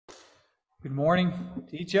Good morning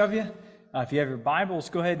to each of you. If you have your Bibles,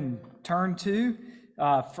 go ahead and turn to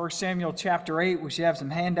 1 Samuel chapter 8. We should have some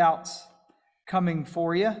handouts coming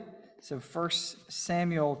for you. So 1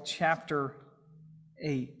 Samuel chapter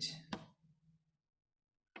 8.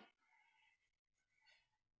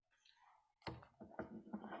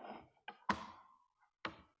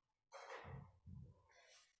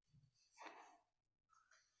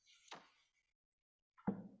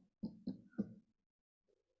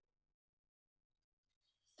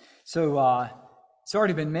 So it's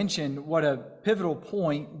already been mentioned what a pivotal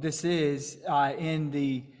point this is in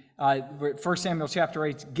the 1 Samuel chapter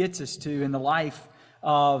 8 gets us to in the life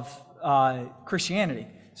of Christianity.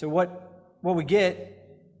 So what we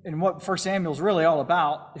get and what 1 Samuel is really all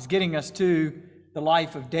about is getting us to the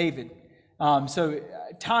life of David.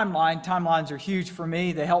 Timelines are huge for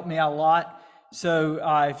me. They help me out a lot. So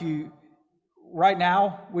right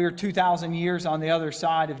now we're 2,000 years on the other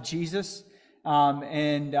side of Jesus.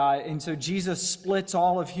 And so Jesus splits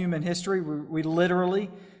all of human history. We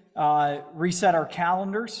literally reset our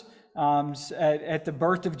calendars at the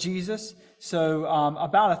birth of Jesus. So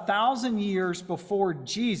about 1,000 years before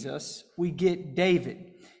Jesus, we get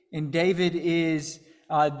David. And David is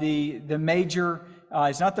the major,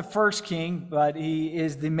 he's not the first king, but he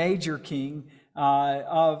is the major king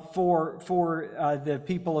for the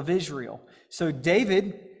people of Israel. So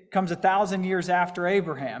David comes 1,000 years after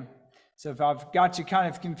Abraham. So if I've got you kind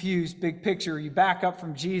of confused, big picture, you back up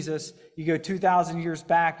from Jesus, you go 2,000 years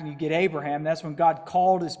back and you get Abraham. That's when God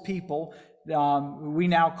called his people. We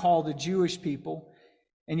now call the Jewish people.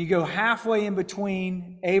 And you go halfway in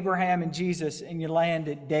between Abraham and Jesus and you land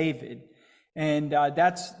at David. And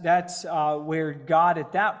that's where God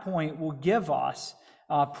at that point will give us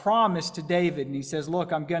a promise to David. And he says,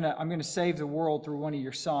 look, I'm gonna save the world through one of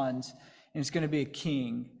your sons, and it's going to be a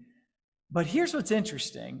king. But here's what's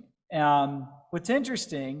interesting. What's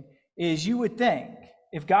interesting is you would think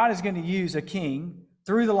if God is going to use a king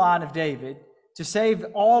through the line of David to save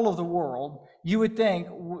all of the world, you would think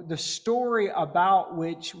the story about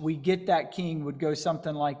which we get that king would go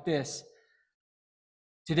something like this.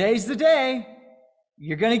 Today's the day.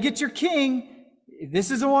 You're going to get your king. This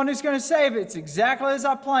is the one who's going to save it. It's exactly as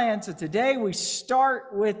I planned. So today we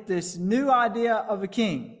start with this new idea of a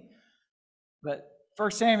king. But 1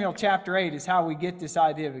 Samuel chapter 8 is how we get this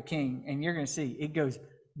idea of a king, and you're going to see it goes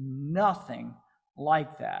nothing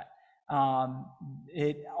like that.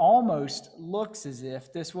 It almost looks as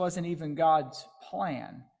if this wasn't even God's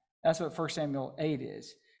plan. That's what 1 Samuel 8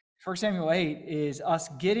 is. 1 Samuel 8 is us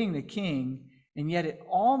getting the king, and yet it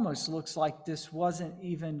almost looks like this wasn't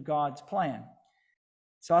even God's plan.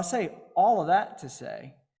 So I say all of that to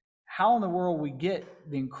say, how in the world we get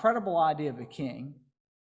the incredible idea of a king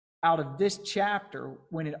out of this chapter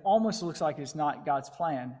when it almost looks like it's not God's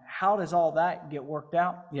plan? How does all that get worked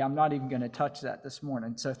out? Yeah, I'm not even going to touch that this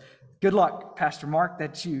morning. So good luck, Pastor Mark.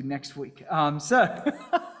 That's you next week. I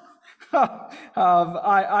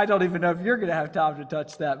don't even know if you're going to have time to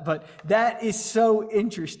touch that, but that is so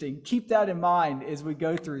interesting. Keep that in mind as we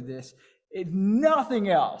go through this. If nothing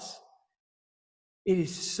else, it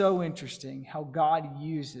is so interesting how God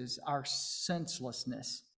uses our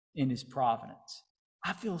senselessness in his providence.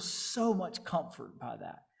 I feel so much comfort by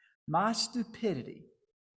that. My stupidity,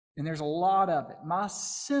 and there's a lot of it, my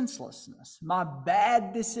senselessness, my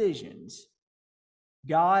bad decisions,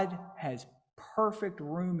 God has perfect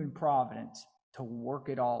room and providence to work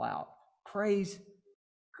it all out. Praise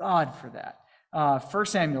God for that. 1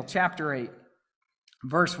 Samuel chapter 8,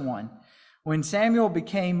 verse 1. When Samuel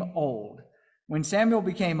became old,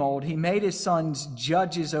 he made his sons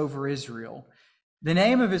judges over Israel. The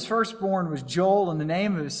name of his firstborn was Joel, and the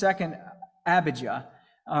name of his second Abijah.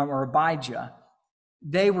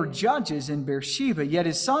 They were judges in Beersheba, yet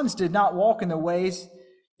his sons did not walk in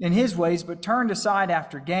his ways, but turned aside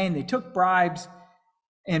after gain. They took bribes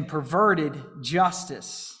and perverted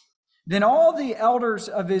justice. Then all the elders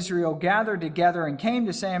of Israel gathered together and came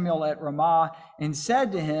to Samuel at Ramah and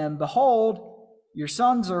said to him, behold, your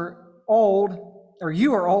sons are old, or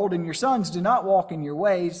you are old, and your sons do not walk in your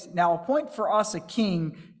ways. Now appoint for us a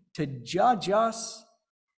king to judge us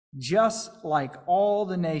just like all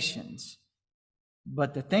the nations.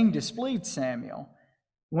 But the thing displeased Samuel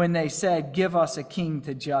when they said, give us a king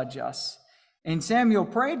to judge us. And Samuel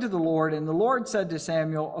prayed to the Lord, and the Lord said to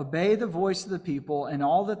Samuel, obey the voice of the people and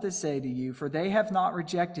all that they say to you, for they have not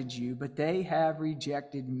rejected you, but they have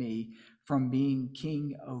rejected me from being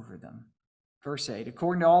king over them. Verse 8,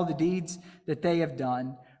 according to all the deeds that they have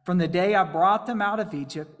done, from the day I brought them out of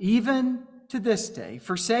Egypt, even to this day,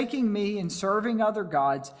 forsaking me and serving other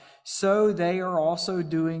gods, so they are also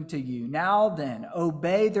doing to you. Now then,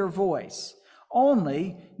 obey their voice.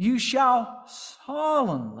 Only you shall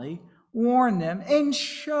solemnly warn them and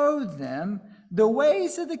show them the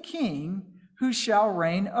ways of the king who shall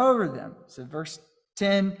reign over them. So verse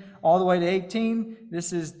 10 all the way to 18,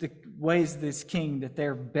 this is the ways of this king that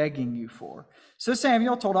they're begging you for. So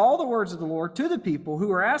Samuel told all the words of the Lord to the people who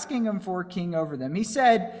were asking him for a king over them. He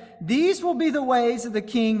said, "These will be the ways of the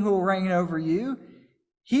king who will reign over you.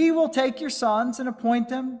 He will take your sons and appoint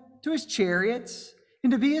them to his chariots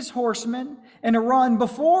and to be his horsemen and to run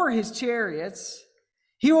before his chariots.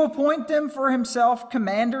 He will appoint them for himself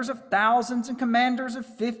commanders of thousands and commanders of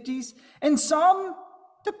 50s, and some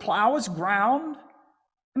to plow his ground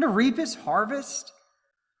and to reap his harvest,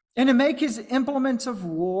 and to make his implements of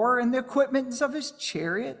war and the equipments of his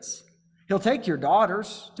chariots. He'll take your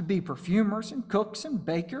daughters to be perfumers and cooks and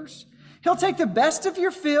bakers. He'll take the best of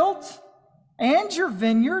your fields and your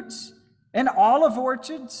vineyards and olive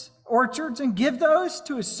orchards and give those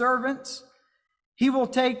to his servants. He will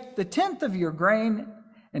take the tenth of your grain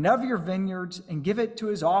and of your vineyards and give it to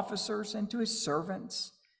his officers and to his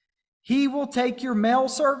servants. He will take your male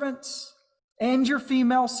servants and your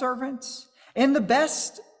female servants and the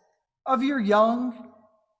best of your young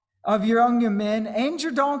men and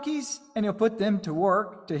your donkeys, and he'll put them to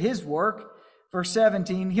work, to his work." Verse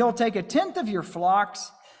 17, "He'll take a tenth of your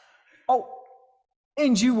flocks,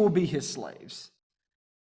 and you will be his slaves."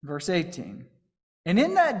 Verse 18, "And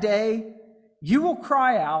in that day you will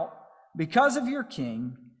cry out because of your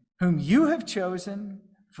king, whom you have chosen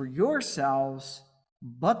for yourselves,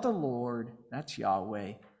 but the Lord," that's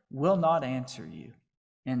Yahweh, "will not answer you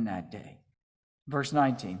in that day." Verse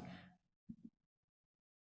 19,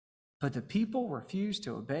 "But the people refused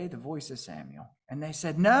to obey the voice of Samuel, and they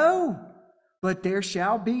said, 'No, but there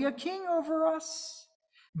shall be a king over us,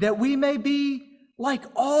 that we may be like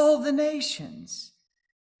all the nations,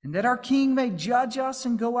 and that our king may judge us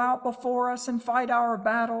and go out before us and fight our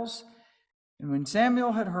battles.' And when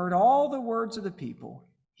Samuel had heard all the words of the people,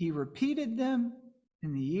 he repeated them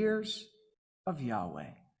in the ears of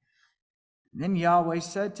Yahweh. And then Yahweh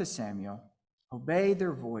said to Samuel, 'Obey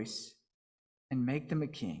their voice and make them a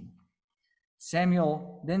king.'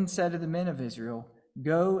 Samuel then said to the men of Israel,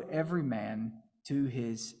 'Go every man to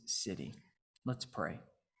his city.'" Let's pray.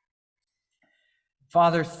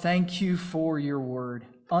 Father, thank you for your word.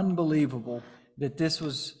 Unbelievable that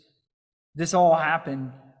this all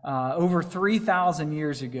happened over 3,000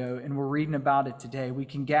 years ago, and we're reading about it today. We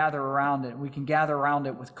can gather around it. We can gather around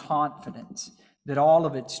it with confidence that all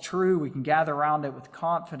of it's true. We can gather around it with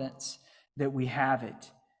confidence that we have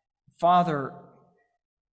it. Father,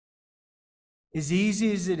 as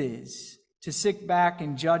easy as it is to sit back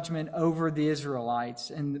in judgment over the Israelites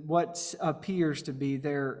and what appears to be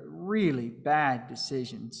their really bad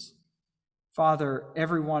decisions, Father,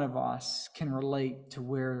 every one of us can relate to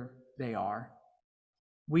where they are.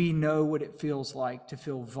 We know what it feels like to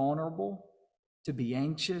feel vulnerable, to be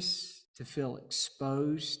anxious, to feel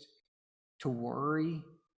exposed, to worry,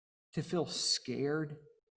 to feel scared,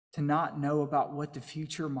 to not know about what the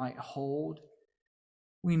future might hold.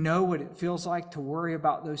 We know what it feels like to worry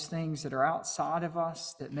about those things that are outside of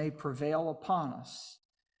us that may prevail upon us.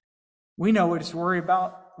 We know what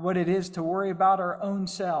it is to worry about our own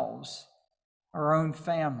selves, our own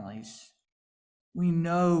families. We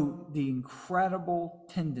know the incredible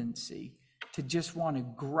tendency to just want to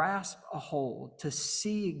grasp a hold, to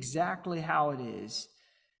see exactly how it is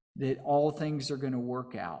that all things are going to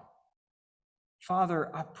work out.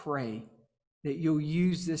 Father, I pray that you'll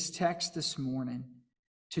use this text this morning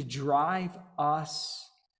to drive us,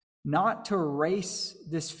 not to erase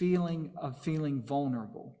this feeling of feeling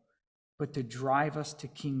vulnerable, but to drive us to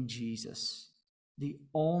King Jesus, the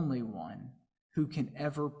only one who can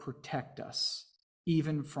ever protect us,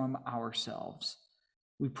 even from ourselves.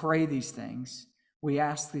 We pray these things. We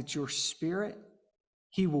ask that your Spirit,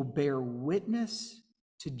 he will bear witness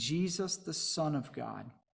to Jesus, the Son of God.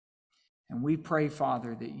 And we pray,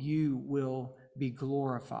 Father, that you will be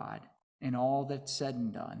glorified in all that's said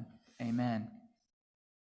and done. Amen.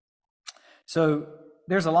 So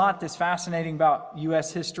there's a lot that's fascinating about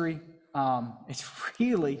U.S. history. It's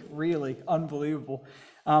really, really unbelievable.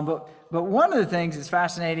 But one of the things that's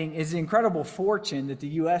fascinating is the incredible fortune that the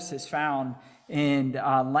U.S. has found in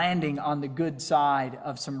landing on the good side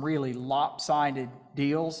of some really lopsided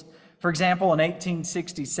deals. For example, in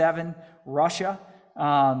 1867, Russia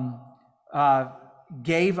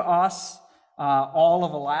gave us all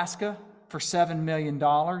of Alaska for $7 million.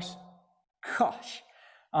 Gosh,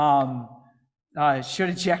 should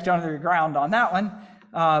have checked under the ground on that one.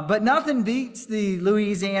 But nothing beats the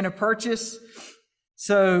Louisiana Purchase.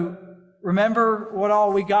 So remember what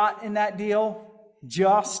all we got in that deal?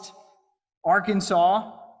 Just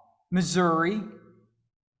Arkansas, Missouri,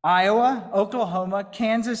 Iowa, Oklahoma,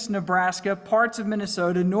 Kansas, Nebraska, parts of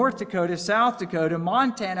Minnesota, North Dakota, South Dakota,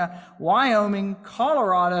 Montana, Wyoming,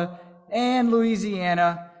 Colorado, and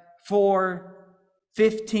Louisiana for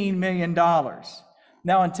 $15 million.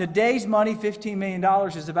 Now, in today's money, $15 million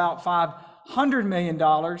is about $500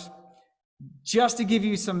 million. Just to give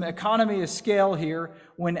you some economy of scale here,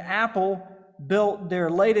 when Apple built their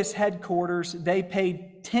latest headquarters, they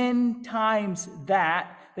paid 10 times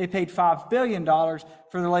that. They paid $5 billion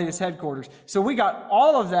for the latest headquarters. So we got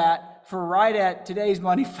all of that for right at today's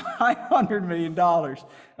money, $500 million.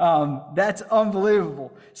 That's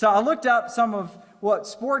unbelievable. So I looked up some of what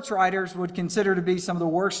sports writers would consider to be some of the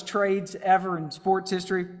worst trades ever in sports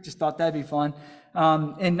history. Just thought that'd be fun.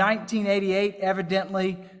 In 1988,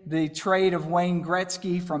 evidently, the trade of Wayne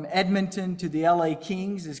Gretzky from Edmonton to the LA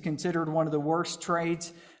Kings is considered one of the worst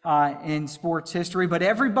trades in sports history. But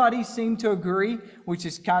everybody seemed to agree, which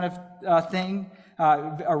is kind of a thing,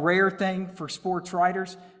 a rare thing for sports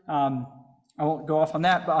writers. I won't go off on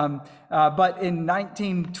that. But in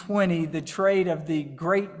 1920, the trade of the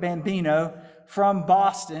Great Bambino from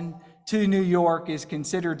Boston to New York is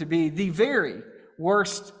considered to be the very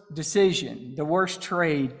worst decision, the worst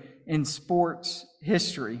trade in sports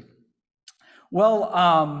history. Well,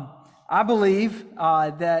 I believe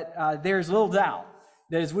that there's little doubt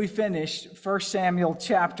that as we finish 1 Samuel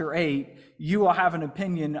chapter 8, you will have an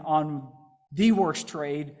opinion on the worst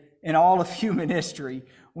trade in all of human history,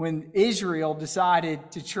 when Israel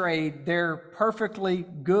decided to trade their perfectly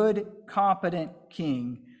good, competent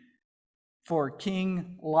king for a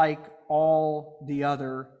king like all the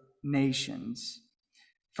other nations.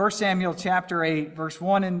 1 Samuel chapter 8, verse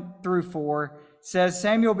 1 through 4 says,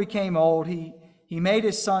 Samuel became old. He made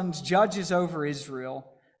his sons judges over Israel.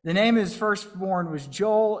 The name of his firstborn was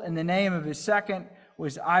Joel, and the name of his second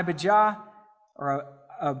was Abijah, or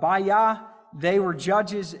Abiah. They were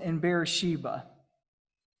judges in Beersheba.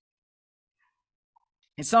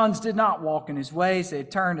 His sons did not walk in his ways. They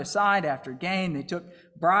had turned aside after gain. They took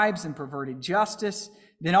bribes and perverted justice.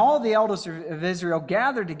 Then all the elders of Israel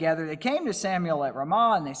gathered together. They came to Samuel at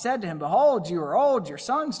Ramah, and they said to him, Behold, you are old. Your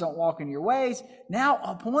sons don't walk in your ways. Now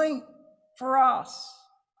appoint for us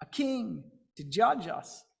a king to judge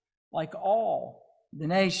us like all the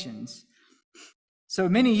nations. So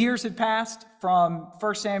many years had passed from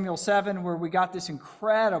 1 Samuel 7, where we got this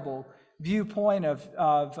incredible viewpoint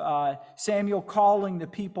of Samuel calling the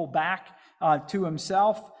people back to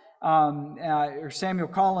himself, or Samuel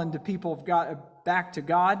calling the people of God back to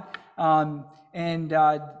God.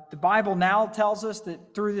 The Bible now tells us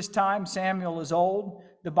that through this time, Samuel is old.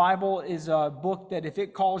 The Bible is a book that if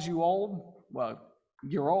it calls you old, well,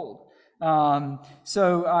 you're old.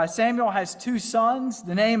 So Samuel has two sons.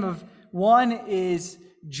 The name of one is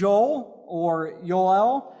Joel, or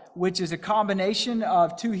Yoel, which is a combination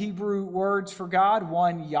of two Hebrew words for God,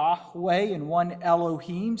 one Yahweh and one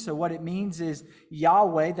Elohim. So what it means is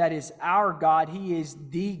Yahweh, that is our God. He is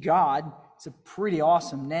the God. It's a pretty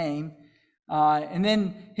awesome name. And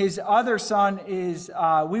then his other son is,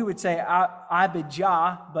 we would say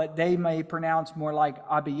Abijah, but they may pronounce more like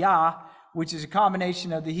Abiyah, which is a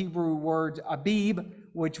combination of the Hebrew word Abib,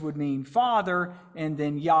 which would mean father, and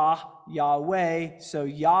then Yahweh. So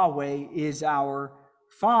Yahweh is our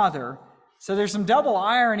Father. So there's some double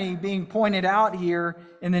irony being pointed out here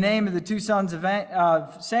in the name of the two sons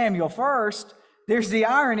of Samuel. First, there's the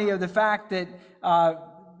irony of the fact that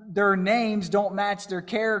their names don't match their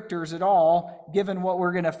characters at all, given what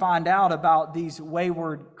we're going to find out about these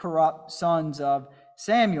wayward, corrupt sons of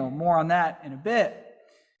Samuel. More on that in a bit.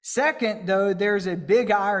 Second, though, there's a big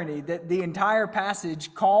irony that the entire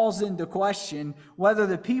passage calls into question whether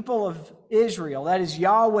the people of Israel, that is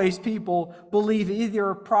Yahweh's people, believe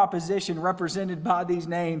either proposition represented by these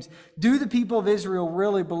names. Do the people of Israel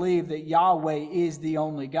really believe that Yahweh is the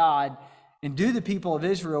only God? And do the people of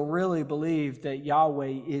Israel really believe that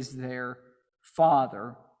Yahweh is their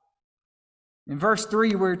Father? In verse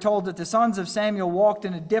 3, we're told that the sons of Samuel walked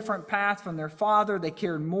in a different path from their father. They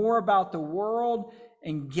cared more about the world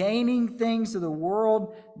and gaining things of the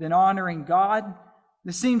world than honoring God.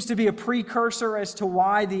 This seems to be a precursor as to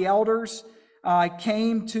why the elders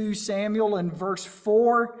came to Samuel in verse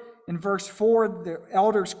 4. In verse 4, the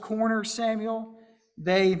elders corner Samuel.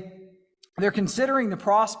 They're considering the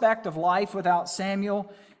prospect of life without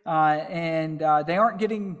Samuel, and they aren't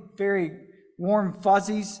getting very warm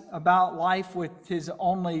fuzzies about life with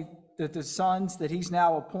the sons that he's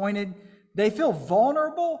now appointed. They feel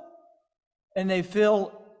vulnerable and they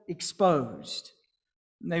feel exposed.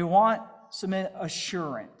 And they want some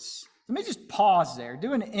assurance. Let me just pause there,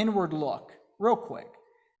 do an inward look real quick.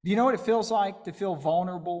 Do you know what it feels like to feel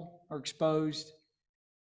vulnerable or exposed?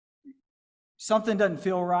 Something doesn't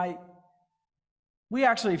feel right. We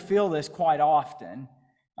actually feel this quite often.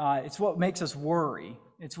 It's what makes us worry.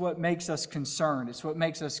 It's what makes us concerned. It's what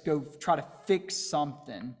makes us go try to fix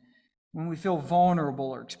something when we feel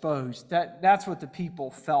vulnerable or exposed. That's what the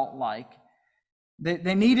people felt like.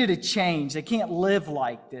 They needed a change. They can't live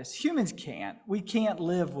like this. Humans can't. We can't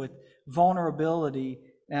live with vulnerability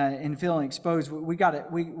and feeling exposed.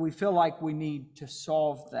 We feel like we need to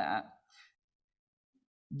solve that.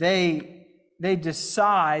 They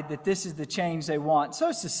decide that this is the change they want.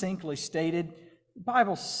 So succinctly stated, the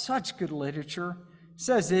Bible's such good literature. It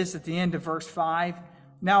says this at the end of verse 5,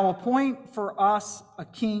 "Now appoint for us a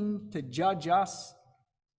king to judge us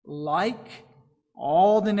like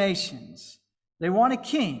all the nations." They want a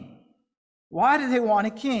king. Why do they want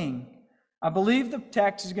a king? I believe the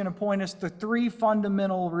text is going to point us to three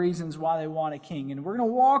fundamental reasons why they want a king. And we're going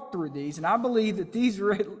to walk through these. And I believe that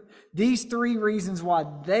these three reasons why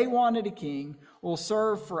they wanted a king will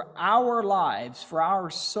serve for our lives, for our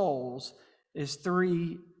souls, as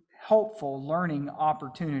three helpful learning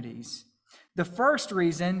opportunities. The first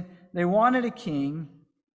reason they wanted a king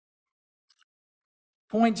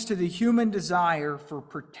points to the human desire for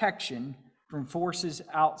protection from forces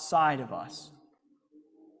outside of us.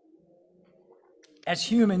 As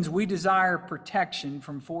humans, we desire protection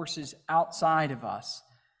from forces outside of us.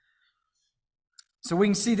 So we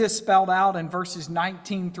can see this spelled out in verses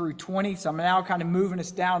 19 through 20. So I'm now kind of moving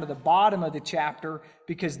us down to the bottom of the chapter,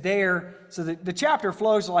 because the chapter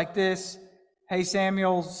flows like this. Hey,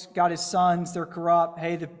 Samuel's got his sons, they're corrupt.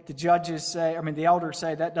 Hey, the elders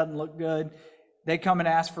say, that doesn't look good. They come and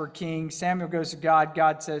ask for a king. Samuel goes to God.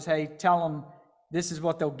 God says, hey, tell them this is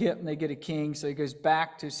what they'll get when they get a king. So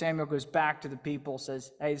Samuel goes back to the people,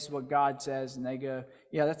 says, hey, this is what God says. And they go,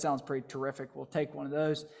 yeah, that sounds pretty terrific. We'll take one of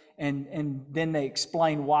those. And then they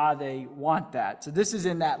explain why they want that. So this is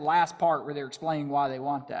in that last part where they're explaining why they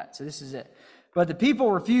want that. So this is it. But the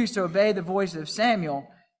people refused to obey the voice of Samuel.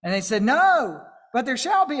 And they said, no, but there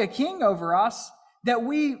shall be a king over us, that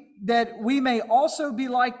we may also be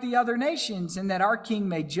like the other nations, and that our king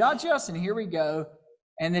may judge us. And here we go.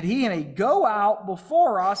 And that he may go out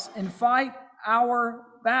before us and fight our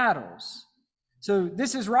battles. So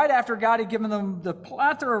this is right after God had given them the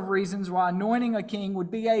plethora of reasons why anointing a king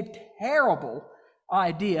would be a terrible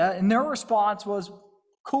idea. And their response was,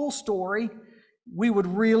 cool story. We would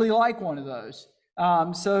really like one of those.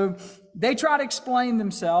 So they try to explain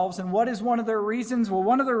themselves. And what is one of their reasons? Well,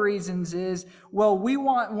 one of the reasons is, we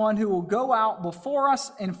want one who will go out before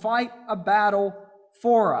us and fight a battle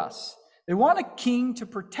for us. They want a king to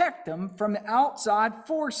protect them from outside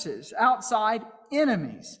forces, outside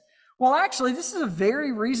enemies. Well, actually, this is a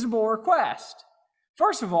very reasonable request.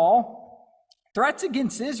 First of all, threats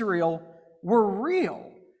against Israel were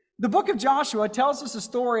real. The book of Joshua tells us a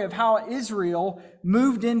story of how Israel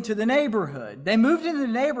moved into the neighborhood. They moved into the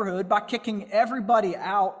neighborhood by kicking everybody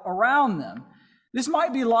out around them. This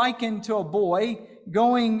might be likened to a boy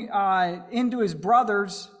going into his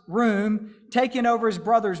brother's room, taking over his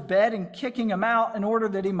brother's bed and kicking him out in order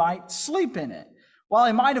that he might sleep in it. While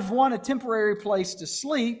he might have won a temporary place to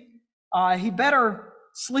sleep, he better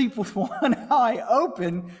sleep with one eye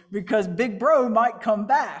open, because big bro might come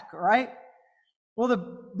back, right? Well,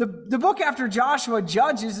 the book after Joshua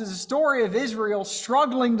Judges is a story of Israel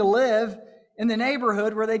struggling to live in the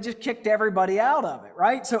neighborhood where they just kicked everybody out of it,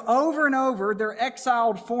 right? So over and over, their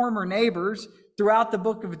exiled former neighbors throughout the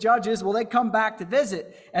book of Judges, they come back to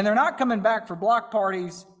visit, and they're not coming back for block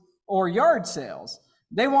parties or yard sales.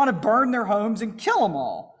 They want to burn their homes and kill them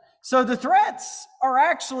all. So the threats are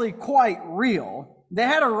actually quite real. They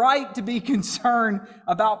had a right to be concerned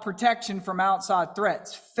about protection from outside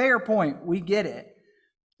threats. Fair point. We get it.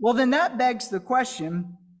 Well, then that begs the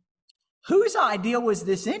question, whose idea was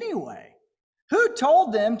this anyway? Who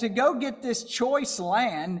told them to go get this choice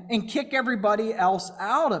land and kick everybody else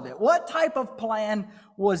out of it? What type of plan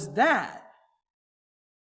was that?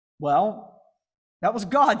 Well, that was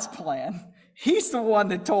God's plan. He's the one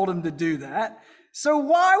that told him to do that. So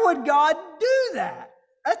why would God do that?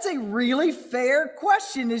 That's a really fair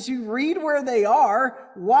question as you read where they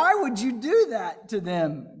are. Why would you do that to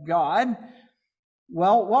them, God?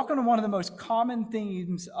 Well, welcome to one of the most common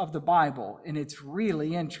themes of the Bible, and it's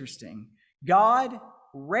really interesting. God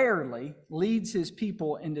rarely leads his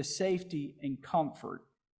people into safety and comfort,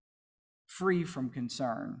 free from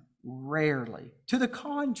concern. Rarely. To the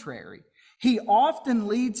contrary, he often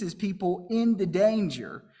leads his people into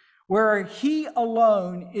danger, where he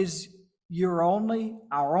alone is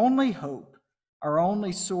our only hope, our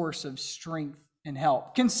only source of strength and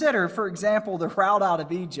help. Consider, for example, the route out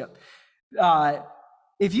of Egypt.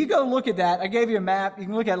 If you go look at that, I gave you a map, you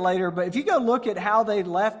can look at it later, but if you go look at how they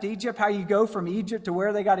left Egypt, how you go from Egypt to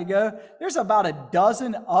where they got to go, there's about a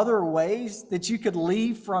dozen other ways that you could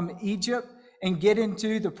leave from Egypt and get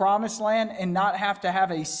into the promised land and not have to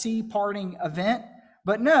have a sea parting event.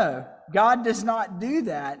 But no, God does not do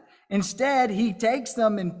that. Instead, he takes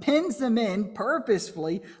them and pins them in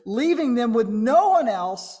purposefully, leaving them with no one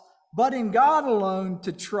else but in God alone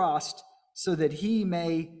to trust, so that he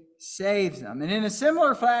may save them. And in a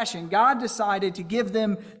similar fashion, God decided to give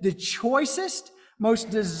them the choicest, most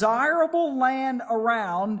desirable land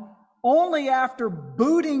around only after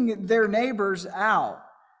booting their neighbors out.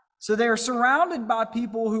 So they're surrounded by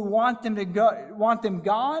people who want them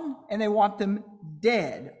gone, and they want them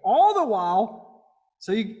dead. All the while,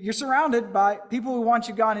 so you're surrounded by people who want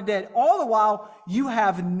you gone and dead. All the while, you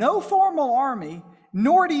have no formal army,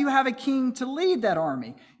 nor do you have a king to lead that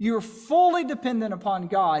army. You're fully dependent upon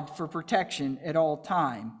God for protection at all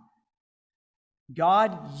time.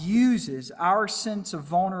 God uses our sense of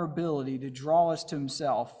vulnerability to draw us to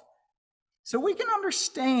himself, so we can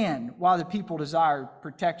understand why the people desire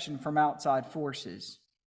protection from outside forces.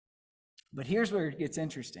 But here's where it gets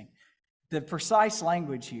interesting. The precise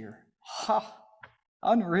language here.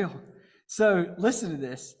 Unreal. So listen to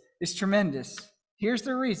this. It's tremendous. Here's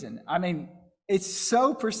the reason. It's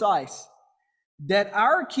so precise that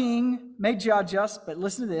our king may judge us, but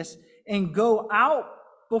listen to this, and go out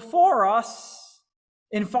before us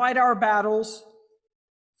and fight our battles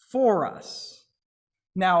for us.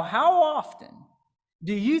 Now, how often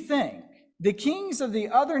do you think the kings of the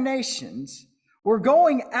other nations were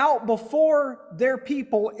going out before their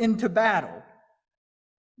people into battle?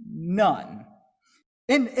 None.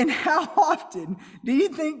 And how often do you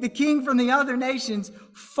think the king from the other nations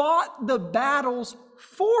fought the battles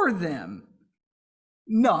for them?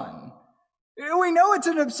 None. We know it's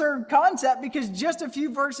an absurd concept because just a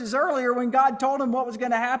few verses earlier, when God told them what was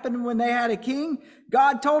going to happen when they had a king,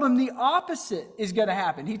 God told them the opposite is going to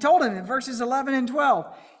happen. He told them in verses 11 and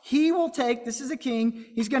 12, he will take, this is a king,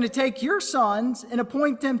 he's going to take your sons and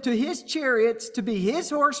appoint them to his chariots to be his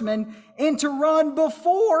horsemen and to run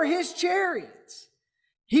before his chariots.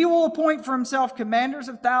 He will appoint for himself commanders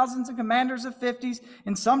of thousands and commanders of fifties,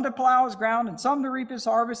 and some to plow his ground, and some to reap his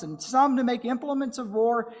harvest, and some to make implements of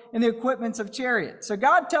war and the equipments of chariots. So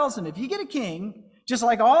God tells him, if you get a king, just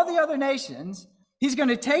like all the other nations, he's going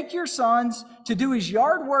to take your sons to do his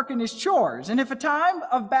yard work and his chores. And if a time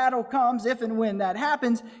of battle comes, if and when that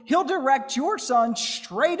happens, he'll direct your son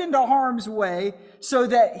straight into harm's way so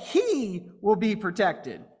that he will be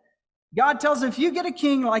protected. God tells him, if you get a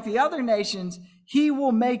king like the other nations, he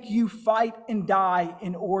will make you fight and die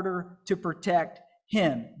in order to protect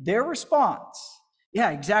him. Their response, yeah,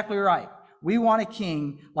 exactly right. We want a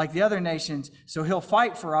king like the other nations, so he'll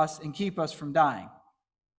fight for us and keep us from dying.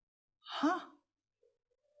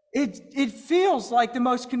 It feels like the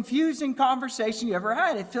most confusing conversation you ever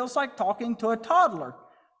had. It feels like talking to a toddler.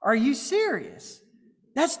 Are you serious?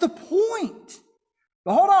 That's the point.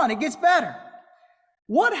 But hold on, it gets better.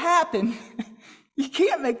 What happened? You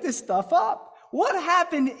can't make this stuff up. What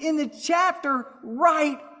happened in the chapter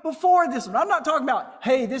right before this one? I'm not talking about,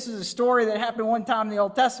 hey, this is a story that happened one time in the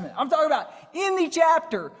Old Testament. I'm talking about in the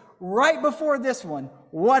chapter right before this one.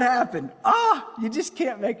 What happened? You just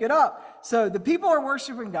can't make it up. So the people are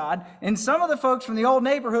worshiping God, and some of the folks from the old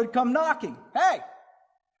neighborhood come knocking. Hey,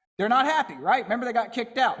 they're not happy, right? Remember, they got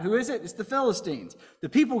kicked out. Who is it? It's the Philistines. The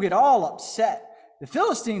people get all upset. The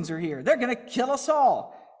Philistines are here. They're going to kill us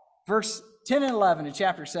all. Verse 10 and 11 in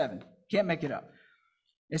chapter 7. Can't make it up.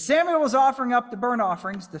 As Samuel was offering up the burnt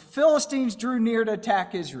offerings, the Philistines drew near to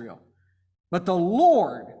attack Israel. But the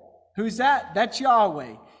Lord, who's that? That's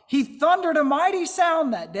Yahweh. He thundered a mighty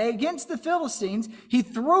sound that day against the Philistines. He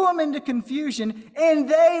threw them into confusion, and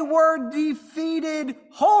they were defeated.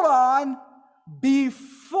 Hold on.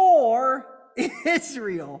 Before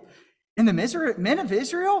Israel. And the men of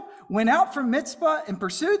Israel went out from Mizpah and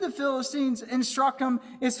pursued the Philistines and struck them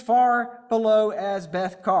as far below as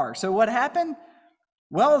Beth-kar. So what happened?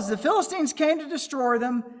 Well, as the Philistines came to destroy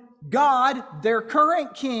them, God, their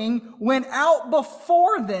current king, went out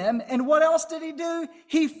before them. And what else did he do?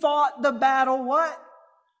 He fought the battle, what?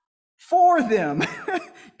 For them.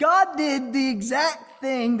 God did the exact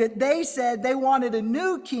thing that they said they wanted a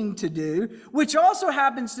new king to do, which also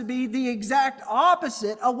happens to be the exact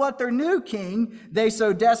opposite of what their new king they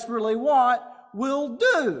so desperately want will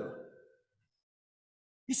do.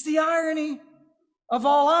 It's the irony of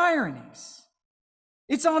all ironies.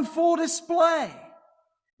 It's on full display.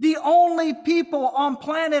 The only people on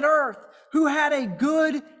planet Earth who had a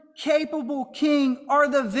good, capable king are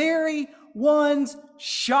the very ones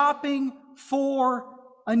shopping for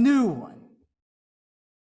a new one.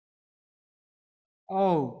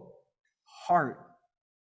 Oh, heart,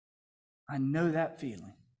 I know that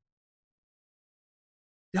feeling.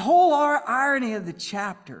 The whole irony of the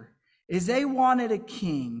chapter is they wanted a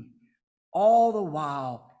king, all the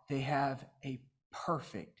while they have a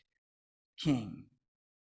perfect king.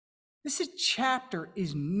 This chapter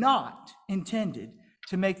is not intended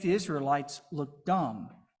to make the Israelites look dumb,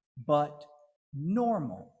 but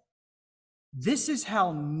normal. This is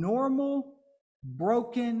how normal,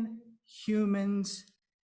 broken humans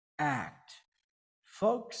act.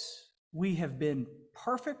 Folks, we have been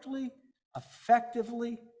perfectly,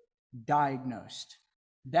 effectively diagnosed.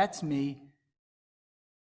 That's me.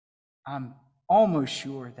 I'm almost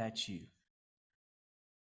sure that's you.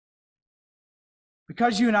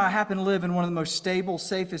 Because you and I happen to live in one of the most stable,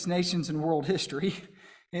 safest nations in world history,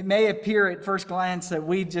 it may appear at first glance that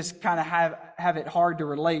we just kind of have it hard to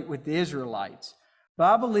relate with the Israelites.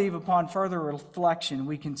 But I believe upon further reflection,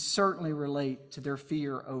 we can certainly relate to their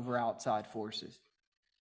fear over outside forces.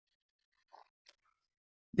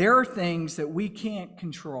 There are things that we can't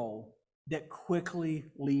control that quickly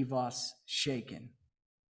leave us shaken.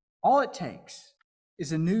 All it takes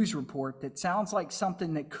is a news report that sounds like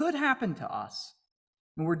something that could happen to us,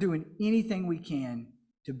 and we're doing anything we can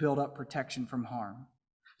to build up protection from harm.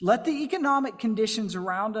 Let the economic conditions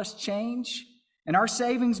around us change, and our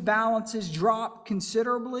savings balances drop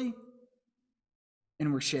considerably,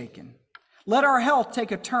 and we're shaken. Let our health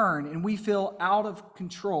take a turn, and we feel out of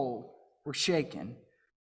control. We're shaken.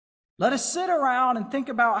 Let us sit around and think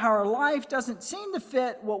about how our life doesn't seem to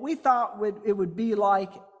fit what we thought it would be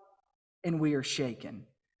like, and we are shaken.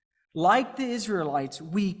 Like the Israelites,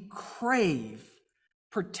 we crave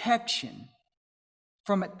protection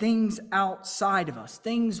from things outside of us,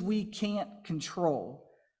 things we can't control.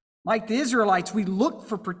 Like the Israelites, we look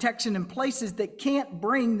for protection in places that can't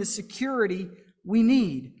bring the security we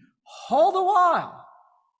need. All the while,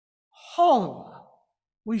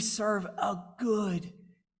 we serve a good,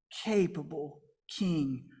 capable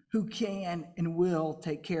king who can and will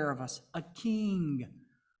take care of us. A king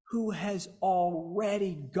who has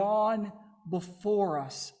already gone before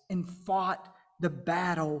us and fought the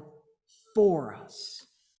battle for us.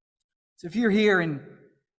 So if you're here, and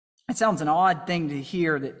it sounds an odd thing to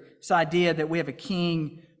hear, that this idea that we have a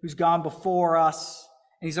king who's gone before us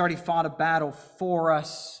and he's already fought a battle for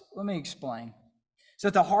us, let me explain. So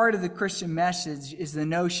at the heart of the Christian message is the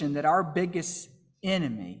notion that our biggest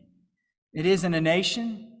enemy, it isn't a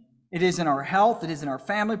nation, it isn't our health, it isn't our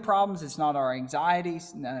family problems, it's not our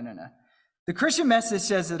anxieties. No. The Christian message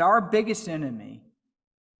says that our biggest enemy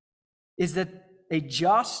is that a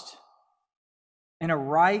just and a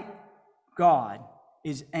right God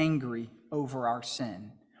is angry over our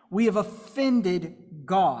sin. We have offended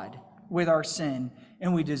God with our sin,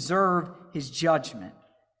 and we deserve his judgment.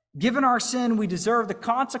 Given our sin, we deserve the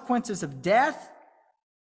consequences of death,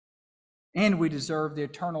 and we deserve the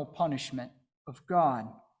eternal punishment of God.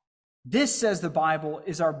 This, says the Bible,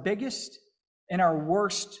 is our biggest and our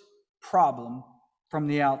worst problem from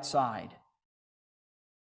the outside.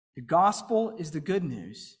 The gospel is the good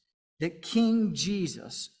news that King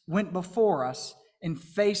Jesus went before us and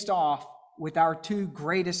faced off with our two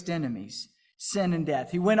greatest enemies, sin and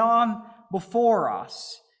death. He went on before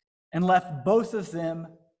us and left both of them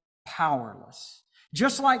powerless.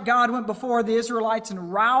 Just like God went before the Israelites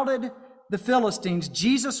and routed the Philistines,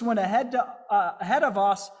 Jesus went ahead of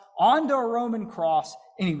us onto a Roman cross,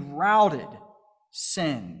 and he routed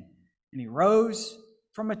sin. And he rose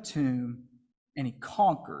from a tomb, and he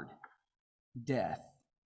conquered death.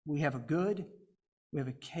 We have a good, we have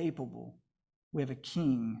a capable, we have a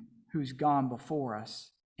king who's gone before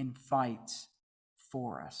us and fights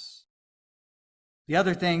for us. The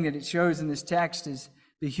other thing that it shows in this text is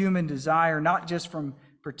the human desire, not just from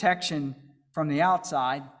protection from the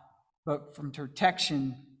outside, but from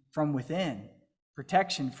protection from within,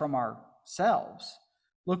 protection from ourselves.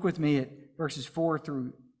 Look with me at verses 4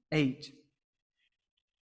 through 8.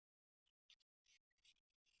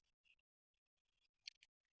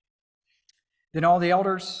 Then all the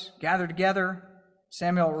elders gathered together,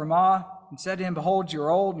 Samuel at Ramah, and said to him, Behold, you are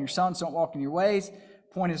old, and your sons don't walk in your ways.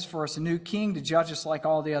 Appoint us for us a new king to judge us like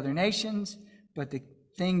all the other nations. But the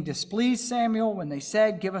thing displeased Samuel when they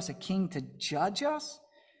said, Give us a king to judge us.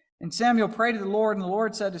 And Samuel prayed to the Lord, and the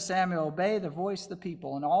Lord said to Samuel, Obey the voice of the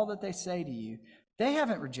people and all that they say to you. They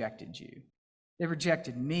haven't rejected you. They've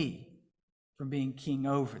rejected me from being king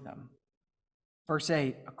over them. Verse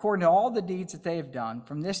 8, according to all the deeds that they have done,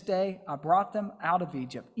 from this day I brought them out of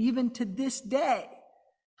Egypt, even to this day,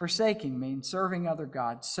 forsaking me and serving other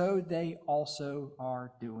gods, so they also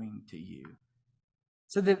are doing to you.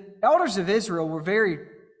 So the elders of Israel were very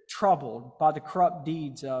troubled by the corrupt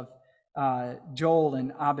deeds of Joel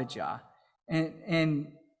and Abijah. And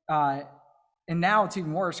now it's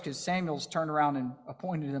even worse because Samuel's turned around and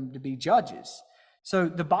appointed them to be judges. So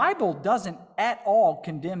the Bible doesn't at all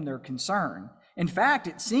condemn their concern. In fact,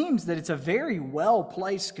 it seems that it's a very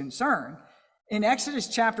well-placed concern. In Exodus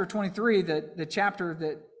chapter 23, the chapter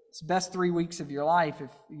that's best 3 weeks of your life, if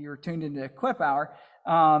you're tuned into Equip Hour,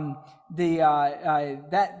 that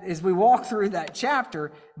as we walk through that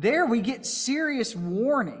chapter, there we get serious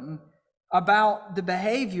warning about the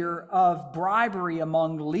behavior of bribery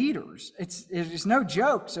among leaders. It's no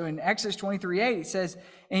joke. So in Exodus 23:8, it says,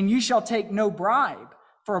 "And you shall take no bribe,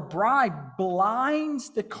 for a bribe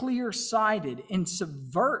blinds the clear-sighted and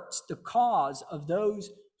subverts the cause of those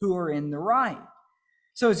who are in the right."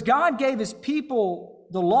 So as God gave his people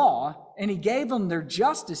the law, and he gave them their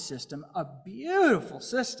justice system, a beautiful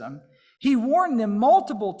system, he warned them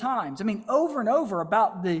multiple times, over and over,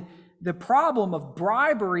 about the problem of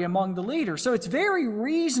bribery among the leaders. So it's very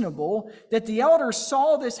reasonable that the elders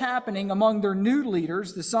saw this happening among their new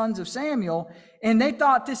leaders, the sons of Samuel, and they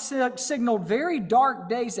thought this signaled very dark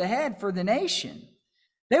days ahead for the nation.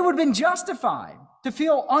 They would have been justified to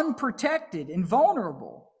feel unprotected and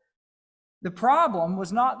vulnerable. The problem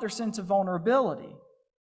was not their sense of vulnerability.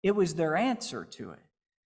 It was their answer to it.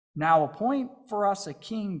 Now appoint for us a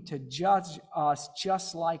king to judge us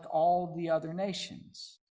just like all the other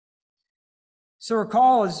nations. So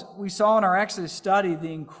recall, as we saw in our Exodus study,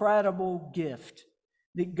 the incredible gift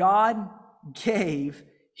that God gave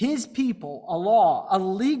his people, a law, a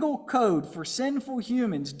legal code for sinful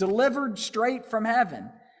humans delivered straight from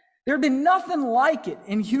heaven. There had been nothing like it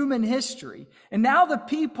in human history. And now the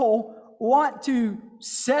people want to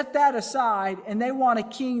set that aside, and they want a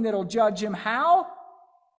king that'll judge them. How?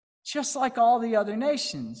 Just like all the other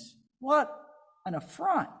nations. What an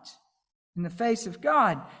affront in the face of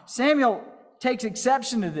God. Samuel takes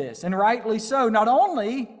exception to this, and rightly so. Not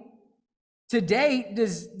only to date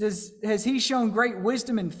has he shown great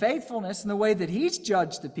wisdom and faithfulness in the way that he's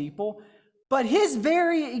judged the people, but his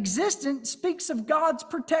very existence speaks of God's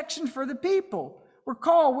protection for the people.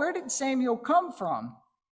 Recall, where did Samuel come from?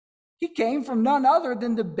 He came from none other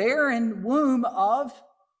than the barren womb of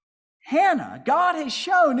Hannah. God has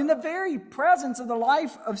shown in the very presence of the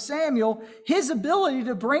life of Samuel his ability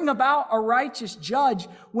to bring about a righteous judge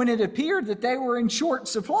when it appeared that they were in short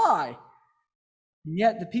supply. And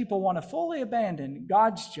yet the people want to fully abandon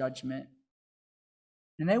God's judgment,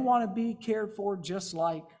 and they want to be cared for just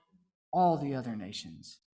like all the other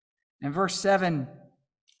nations. In verse 7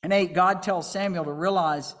 and 8, God tells Samuel to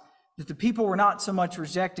realize that the people were not so much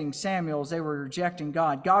rejecting Samuel as they were rejecting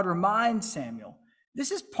God. God reminds Samuel,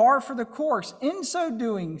 this is par for the course. In so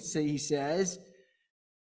doing, he says,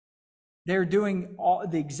 they're doing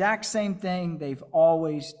the exact same thing they've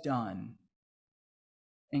always done.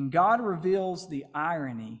 And God reveals the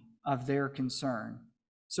irony of their concern.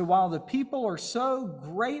 So while the people are so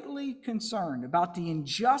greatly concerned about the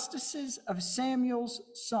injustices of Samuel's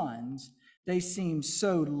sons, they seem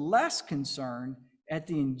so less concerned at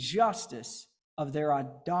the injustice of their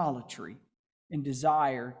idolatry and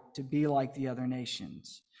desire to be like the other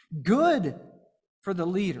nations. Good for the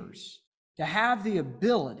leaders to have the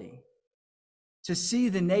ability to see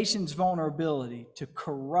the nation's vulnerability to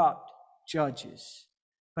corrupt judges.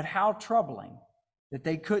 But how troubling that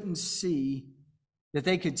they could see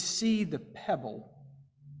the pebble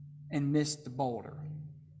and miss the boulder.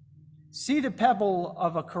 See the pebble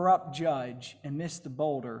of a corrupt judge and miss the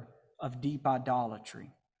boulder of deep idolatry.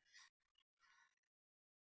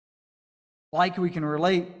 Like we can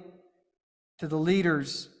relate to the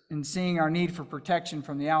leaders in seeing our need for protection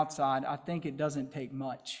from the outside, I think it doesn't take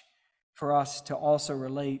much for us to also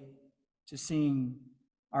relate to seeing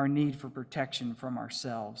our need for protection from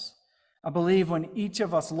ourselves. I believe when each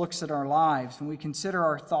of us looks at our lives, when we consider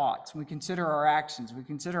our thoughts, when we consider our actions, we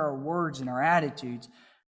consider our words and our attitudes,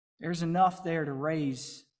 there's enough there to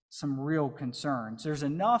raise some real concerns. There's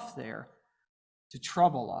enough there to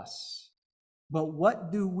trouble us. But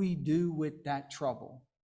what do we do with that trouble?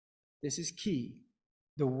 This is key.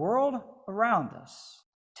 The world around us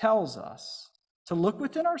tells us to look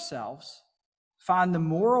within ourselves, find the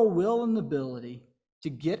moral will and ability to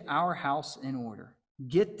get our house in order.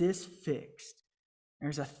 Get this fixed.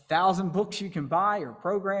 There's 1,000 books you can buy or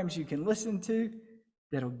programs you can listen to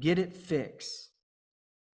that'll get it fixed.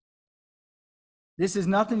 This is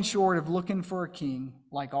nothing short of looking for a king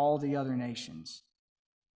like all the other nations.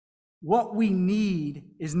 What we need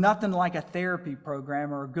is nothing like a therapy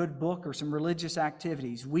program or a good book or some religious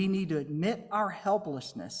activities. We need to admit our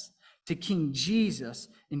helplessness to King Jesus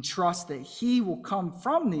and trust that he will come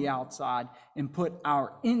from the outside and put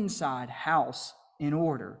our inside house in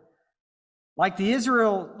order. Like the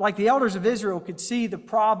elders of Israel could see the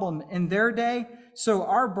problem in their day, so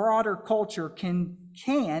our broader culture can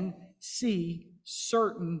see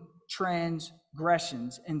certain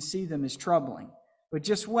transgressions and see them as troubling. But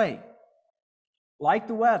just wait. Like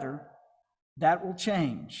the weather, that will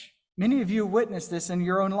change. Many of you have witnessed this in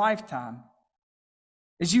your own lifetime.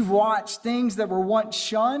 As you've watched, things that were once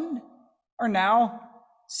shunned are now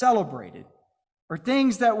celebrated, or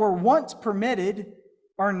things that were once permitted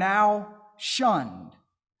are now shunned.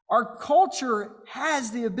 Our culture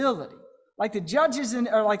has the ability, like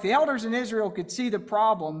the elders in Israel could see the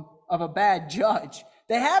problem of a bad judge.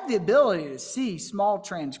 They have the ability to see small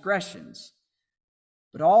transgressions,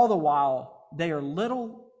 but all the while they are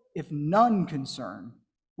little, if none, concerned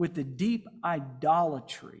with the deep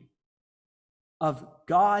idolatry of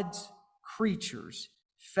God's creatures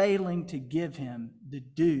failing to give him the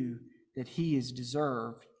due that he is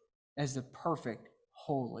deserved as the perfect,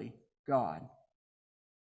 holy God.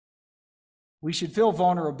 We should feel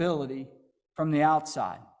vulnerability from the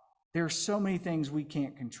outside. There are so many things we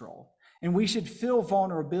can't control. And we should feel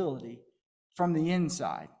vulnerability from the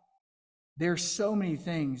inside. There are so many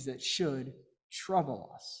things that should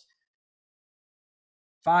trouble us.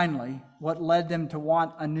 Finally, what led them to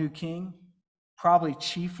want a new king? Probably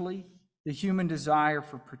chiefly the human desire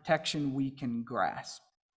for protection we can grasp.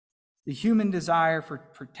 The human desire for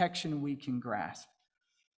protection we can grasp.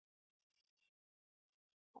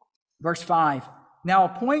 Verse 5, now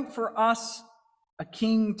appoint for us a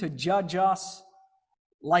king to judge us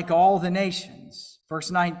like all the nations. Verse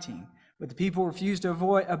 19, but the people refused to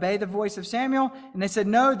obey the voice of Samuel, and they said,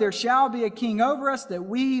 no, there shall be a king over us, that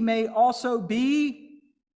we may also be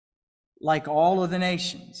like all of the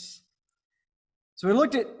nations. So we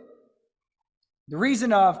looked at the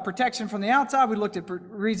reason of protection from the outside. We looked at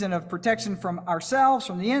reason of protection from ourselves,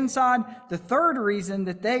 from the inside. The third reason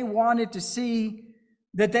that they wanted to see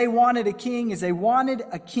that they wanted a king is they wanted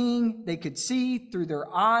a king they could see through their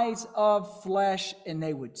eyes of flesh, and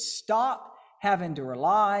they would stop having to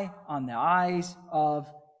rely on the eyes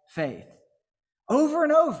of faith. Over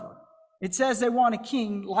and over, it says they want a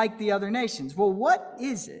king like the other nations. Well, what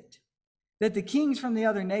is it that the kings from the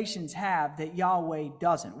other nations have that Yahweh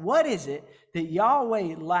doesn't? What is it that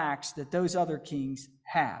Yahweh lacks that those other kings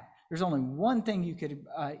have? There's only one thing you could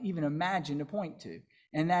even imagine to point to,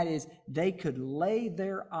 and that is they could lay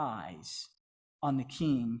their eyes on the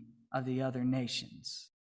king of the other nations.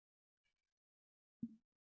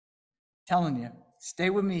 Telling you, stay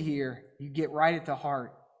with me here. You get right at the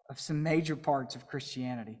heart of some major parts of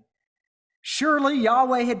Christianity. Surely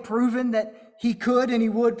Yahweh had proven that he could and he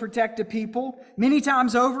would protect a people. Many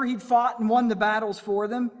times over, he'd fought and won the battles for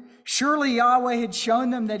them. Surely Yahweh had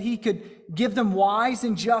shown them that he could give them wise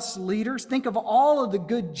and just leaders. Think of all of the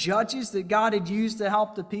good judges that God had used to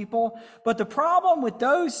help the people. But the problem with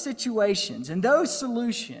those situations and those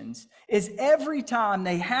solutions is every time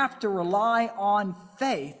they have to rely on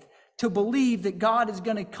faith to believe that God is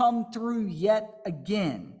going to come through yet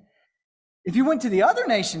again. If you went to the other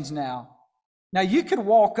nations now you could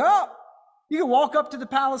walk up. You could walk up to the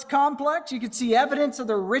palace complex. You could see evidence of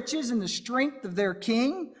the riches and the strength of their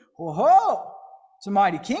king. Whoa, it's a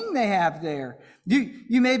mighty king they have there.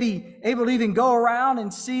 You may be able to even go around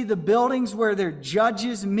and see the buildings where their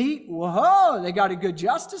judges meet. Whoa, they got a good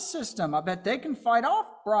justice system. I bet they can fight off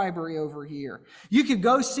bribery over here. You could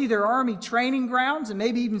go see their army training grounds and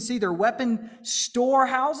maybe even see their weapon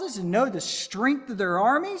storehouses and know the strength of their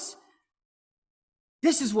armies.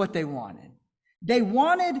 This is what they wanted. They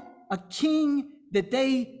wanted a king that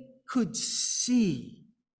they could see.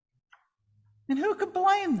 And who could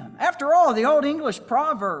blame them? After all, the old English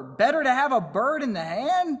proverb, better to have a bird in the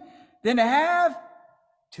hand than to have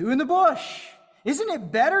two in the bush. Isn't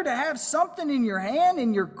it better to have something in your hand,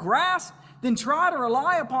 in your grasp, than try to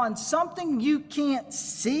rely upon something you can't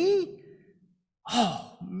see?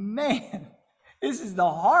 Oh, man, this is the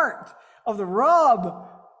heart of the rub,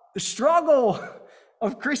 the struggle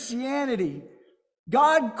of Christianity.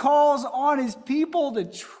 God calls on his people to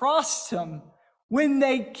trust him when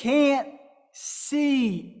they can't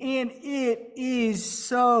see, and it is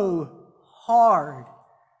so hard.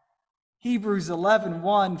 Hebrews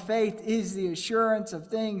 11:1, faith is the assurance of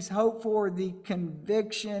things hoped for, the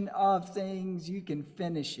conviction of things, you can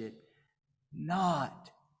finish it,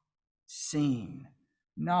 not seen,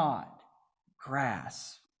 not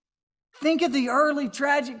grass. Think of the early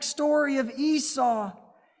tragic story of Esau.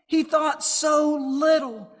 He thought so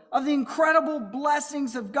little of the incredible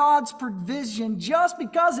blessings of God's provision. Just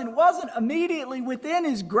because it wasn't immediately within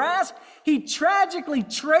his grasp, he tragically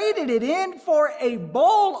traded it in for a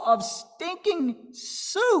bowl of stinking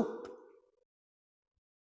soup.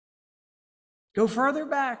 Go further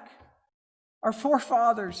back. Our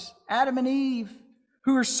forefathers, Adam and Eve,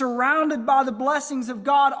 who are surrounded by the blessings of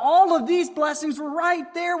God. All of these blessings were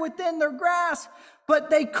right there within their grasp, but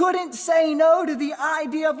they couldn't say no to the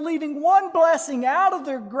idea of leaving one blessing out of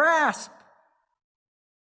their grasp.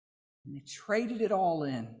 And they traded it all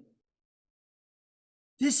in.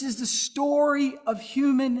 This is the story of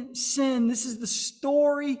human sin. This is the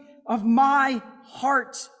story of my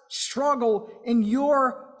heart's struggle and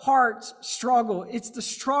your heart's struggle. It's the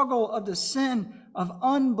struggle of the sin of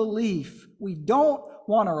unbelief. We don't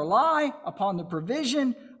want to rely upon the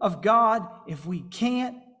provision of God if we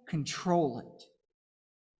can't control it.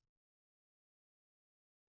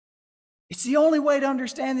 It's the only way to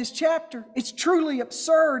understand this chapter. It's truly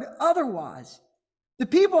absurd otherwise. The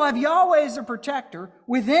people have Yahweh as a protector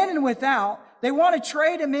within and without. They want to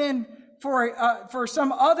trade him in for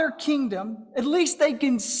some other kingdom. At least they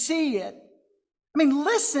can see it. I mean,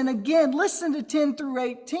 listen to 10 through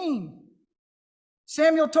 18.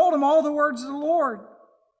 Samuel told him all the words of the Lord.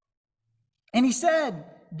 And he said,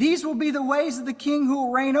 "These will be the ways of the king who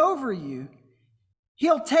will reign over you.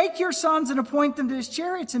 He'll take your sons and appoint them to his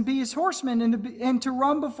chariots and be his horsemen and to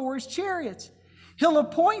run before his chariots. He'll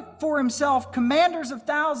appoint for himself commanders of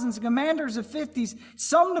thousands, commanders of 50s,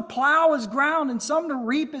 some to plow his ground and some to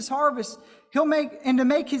reap his harvest. To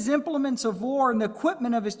make his implements of war and the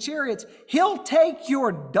equipment of his chariots. He'll take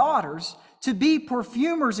your daughters to be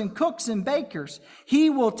perfumers and cooks and bakers. He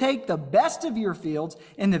will take the best of your fields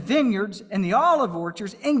and the vineyards and the olive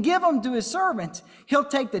orchards and give them to his servants. He'll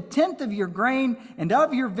take the tenth of your grain and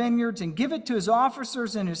of your vineyards and give it to his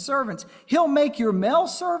officers and his servants. He'll make your male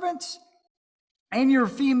servants and your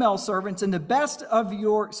female servants and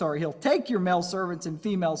he'll take your male servants and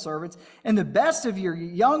female servants and the best of your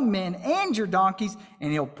young men and your donkeys,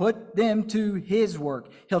 and he'll put them to his work.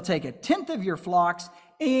 He'll take a tenth of your flocks,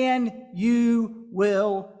 and you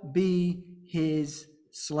will be his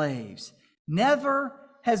slaves."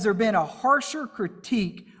 Never has there been a harsher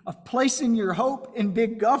critique of placing your hope in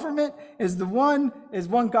big government as one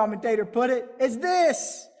commentator put it, as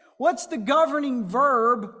this. What's the governing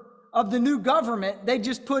verb of the new government they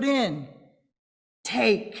just put in?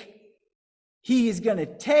 Take. He is going to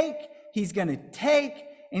take, he's going to take,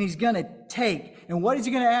 and he's going to take. And what is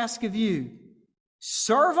he going to ask of you?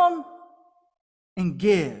 Serve him and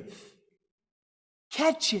give.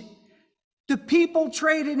 Catch it. The people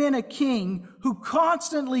traded in a king who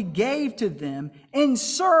constantly gave to them and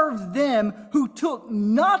served them who took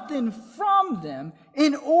nothing from them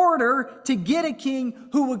in order to get a king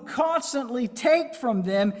who would constantly take from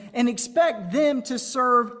them and expect them to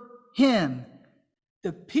serve him.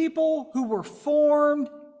 The people who were formed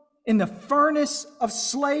in the furnace of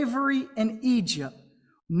slavery in Egypt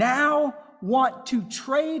now want to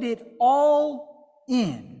trade it all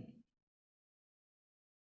in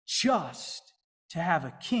just to have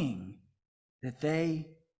a king that they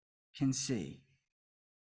can see.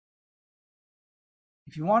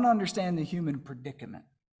 If you want to understand the human predicament,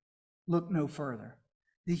 look no further.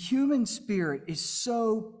 The human spirit is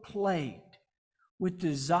so plagued with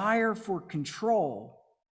desire for control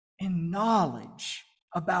and knowledge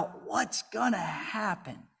about what's going to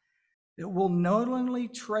happen that we'll knowingly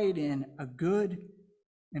trade in a good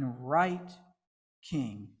and right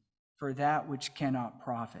king for that which cannot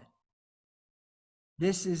profit.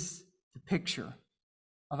 This is the picture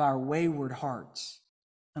of our wayward hearts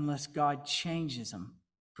unless God changes them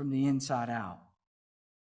from the inside out.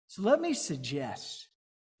 So let me suggest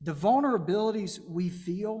the vulnerabilities we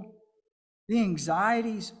feel, the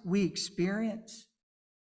anxieties we experience,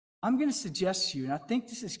 I'm going to suggest to you, and I think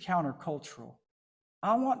this is countercultural,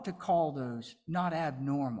 I want to call those not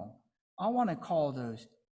abnormal. I want to call those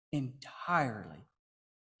entirely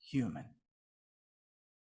human.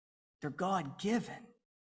 They're God-given.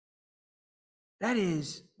 That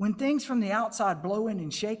is, when things from the outside blow in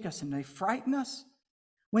and shake us and they frighten us,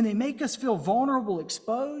 when they make us feel vulnerable,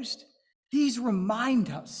 exposed, these remind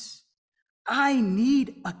us, I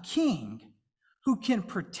need a king who can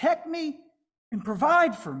protect me and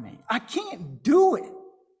provide for me. I can't do it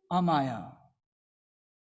on my own.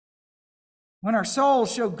 When our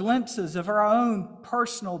souls show glimpses of our own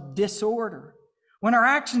personal disorder, when our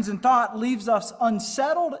actions and thought leaves us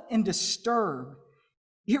unsettled and disturbed,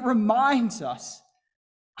 it reminds us,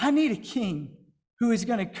 I need a king who is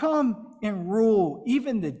going to come and rule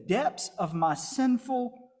even the depths of my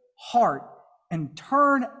sinful heart and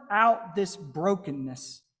turn out this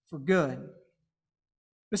brokenness for good.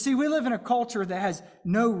 But see, we live in a culture that has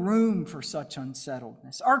no room for such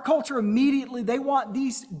unsettledness. Our culture immediately, they want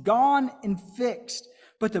these gone and fixed.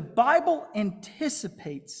 But the Bible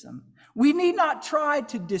anticipates them. We need not try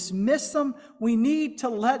to dismiss them. We need to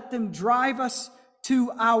let them drive us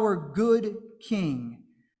to our good King.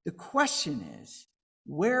 The question is,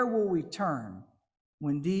 where will we turn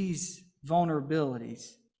when these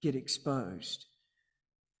vulnerabilities get exposed?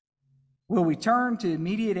 Will we turn to the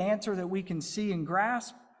immediate answer that we can see and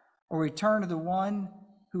grasp, or we turn to the one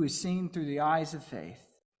who is seen through the eyes of faith?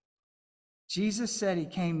 Jesus said he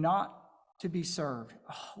came not to be served.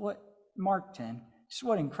 Oh, what Mark 10, just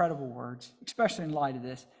what incredible words, especially in light of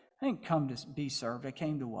this. I didn't come to be served. I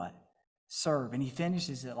came to what? Serve. And he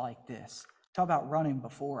finishes it like this. Talk about running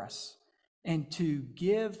before us. And to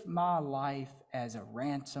give my life as a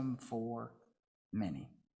ransom for many.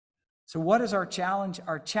 So what is our challenge?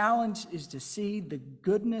 Our challenge is to see the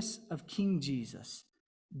goodness of King Jesus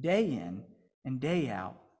day in and day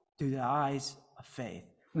out through the eyes of faith.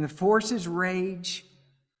 When the forces rage,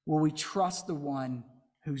 will we trust the one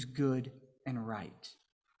who's good and right?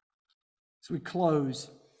 As we close,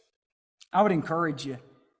 I would encourage you,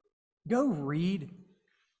 go read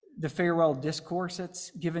the farewell discourse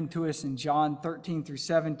that's given to us in John 13 through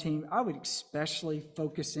 17. I would especially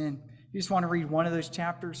focus in. If you just want to read one of those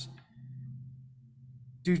chapters,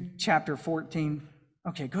 do chapter 14.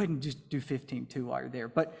 Okay, go ahead and just do 15 too while you're there.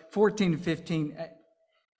 But 14 and 15,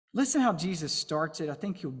 listen how Jesus starts it. I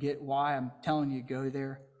think you'll get why I'm telling you to go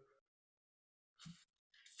there.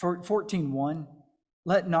 14:1,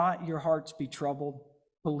 let not your hearts be troubled.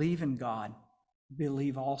 Believe in God.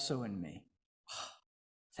 Believe also in me.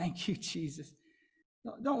 Thank you, Jesus.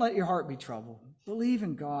 Don't let your heart be troubled. Believe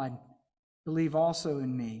in God. Believe also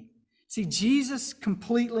in me. See, Jesus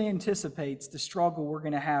completely anticipates the struggle we're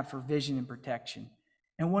going to have for vision and protection.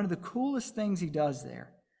 And one of the coolest things he does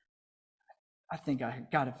there, I think I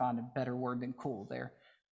got to find a better word than cool there.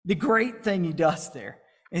 The great thing he does there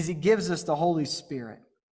is he gives us the Holy Spirit.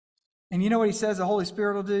 And you know what he says the Holy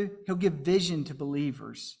Spirit will do? He'll give vision to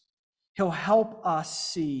believers. He'll help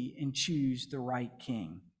us see and choose the right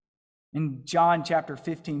king. In John chapter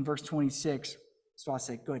 15, verse 26, so I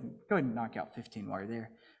say, go ahead and knock out 15 while you're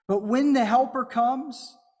there. But when the Helper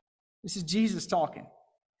comes, this is Jesus talking.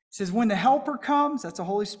 He says, when the Helper comes, that's the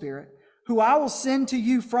Holy Spirit, who I will send to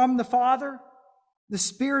you from the Father, the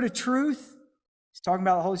Spirit of truth, he's talking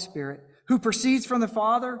about the Holy Spirit, who proceeds from the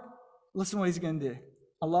Father, listen to what he's going to do.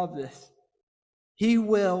 I love this. He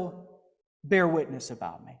will bear witness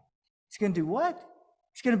about me. He's going to do what?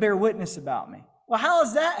 He's going to bear witness about me. Well, how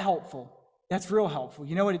is that helpful? That's real helpful.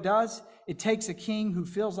 You know what it does? It takes a king who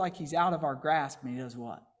feels like he's out of our grasp, and he does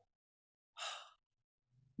what?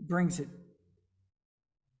 He brings it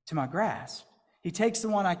to my grasp. He takes the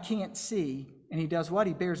one I can't see, and he does what?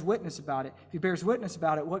 He bears witness about it. If he bears witness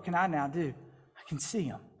about it, what can I now do? I can see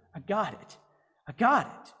him. I got it. I got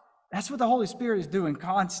it. That's what the Holy Spirit is doing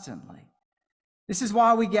constantly. This is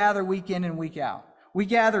why we gather week in and week out. We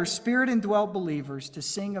gather Spirit-indwelt believers to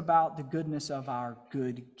sing about the goodness of our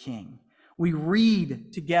good King. We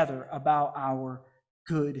read together about our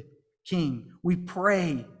good King. We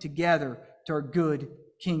pray together to our good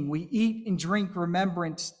King. We eat and drink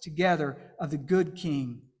remembrance together of the good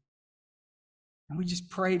King. And we just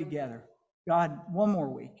pray together. God, one more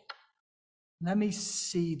week. Let me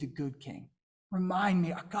see the good King. Remind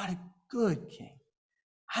me, I got a good King.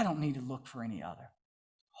 I don't need to look for any other.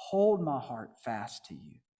 Hold my heart fast to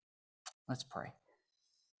you. Let's pray.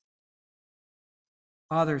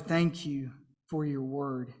 Father, thank you for your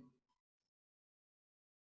word.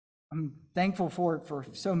 I'm thankful for it for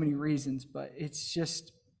so many reasons, but it's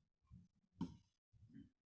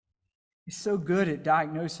so good at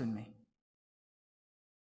diagnosing me.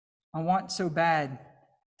 I want so bad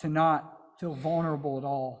to not feel vulnerable at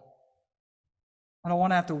all. I don't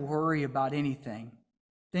want to have to worry about anything.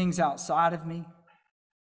 Things outside of me.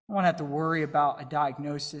 I don't want to have to worry about a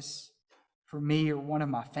diagnosis for me or one of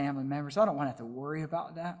my family members. I don't want to have to worry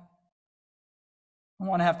about that. I don't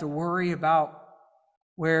want to have to worry about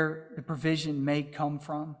where the provision may come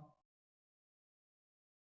from.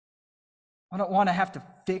 I don't want to have to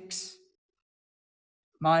fix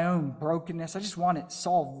my own brokenness. I just want it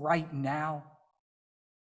solved right now.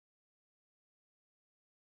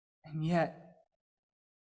 And yet,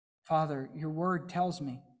 Father, your word tells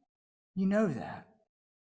me, you know that.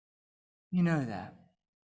 You know that.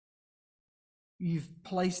 You've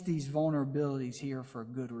placed these vulnerabilities here for a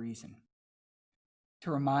good reason.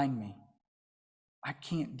 To remind me I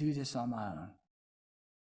can't do this on my own.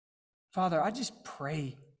 Father, I just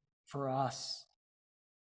pray for us.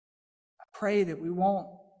 I pray that we won't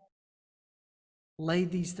lay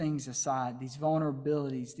these things aside, these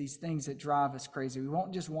vulnerabilities, these things that drive us crazy. We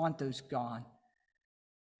won't just want those gone,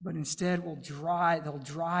 but instead they'll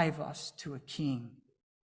drive us to a king,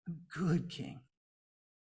 a good king.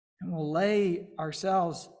 And we'll lay our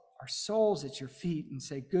souls at your feet and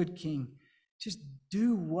say, good king, just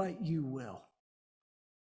do what you will.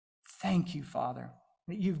 Thank you, Father,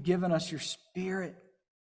 that you've given us your Spirit.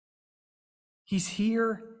 He's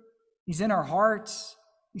here. He's in our hearts.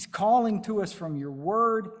 He's calling to us from your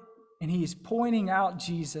word, and he is pointing out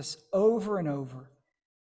Jesus over and over.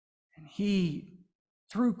 And he,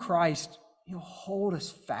 through Christ, he'll hold us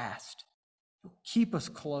fast. He'll keep us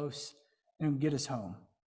close and he'll get us home.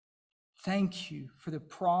 Thank you for the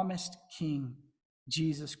promised King,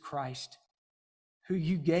 Jesus Christ, who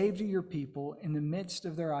you gave to your people in the midst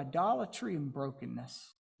of their idolatry and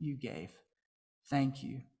brokenness. You gave. Thank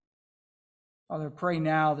you. Father, I pray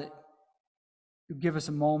now that you'll give us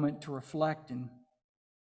a moment to reflect and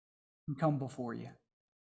come before you.